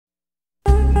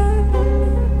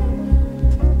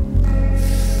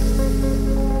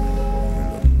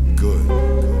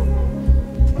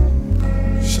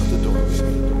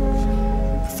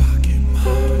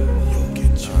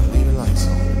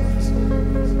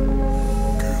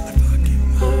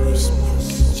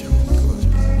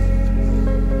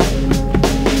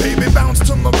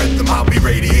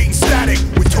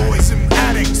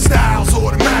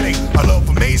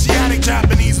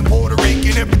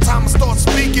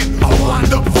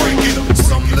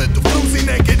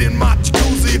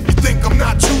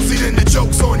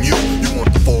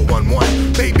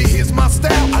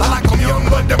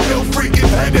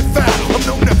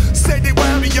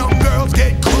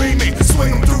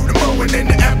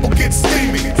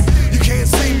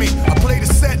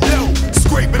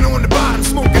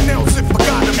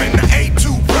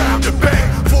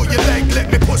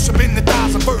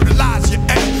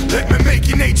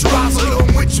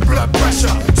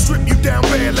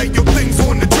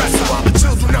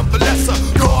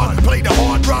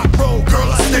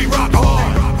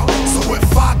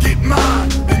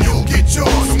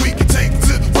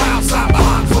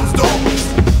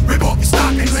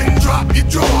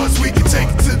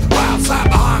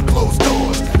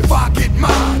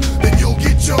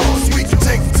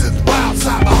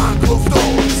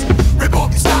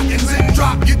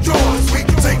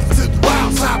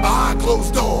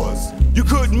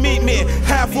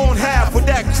half on half with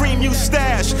that cream you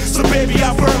stash. So baby,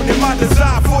 I burn in my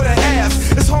desire for the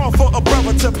ass. It's hard for a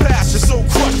brother to pass, you're so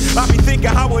crushed. I be thinking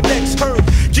how a next hurt,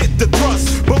 get the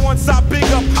thrust. But once I big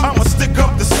up, I'ma stick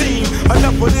up the seam.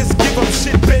 Enough of this give up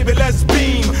shit, baby, let's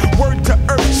beam. Word to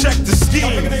earth, check the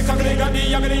scheme.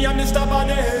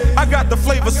 I got the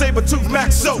flavor, Saber-Tooth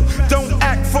Max, so don't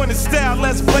act funny style,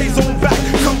 let's blaze on back.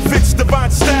 Come fix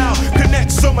divine style,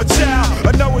 connect so my child.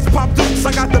 I know it's pop dukes,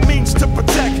 I got the means to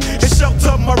protect and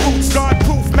shelter my roots.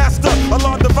 God-proof master,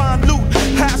 Allah divine loot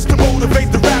has to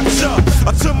motivate the rapture.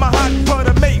 Until my hot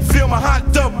butter mate, feel my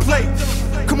hot dub plate.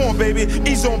 Come on baby,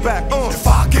 ease on back. If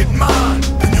I get mine,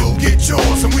 then you'll get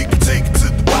yours, and we can take it to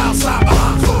the wild side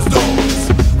behind closed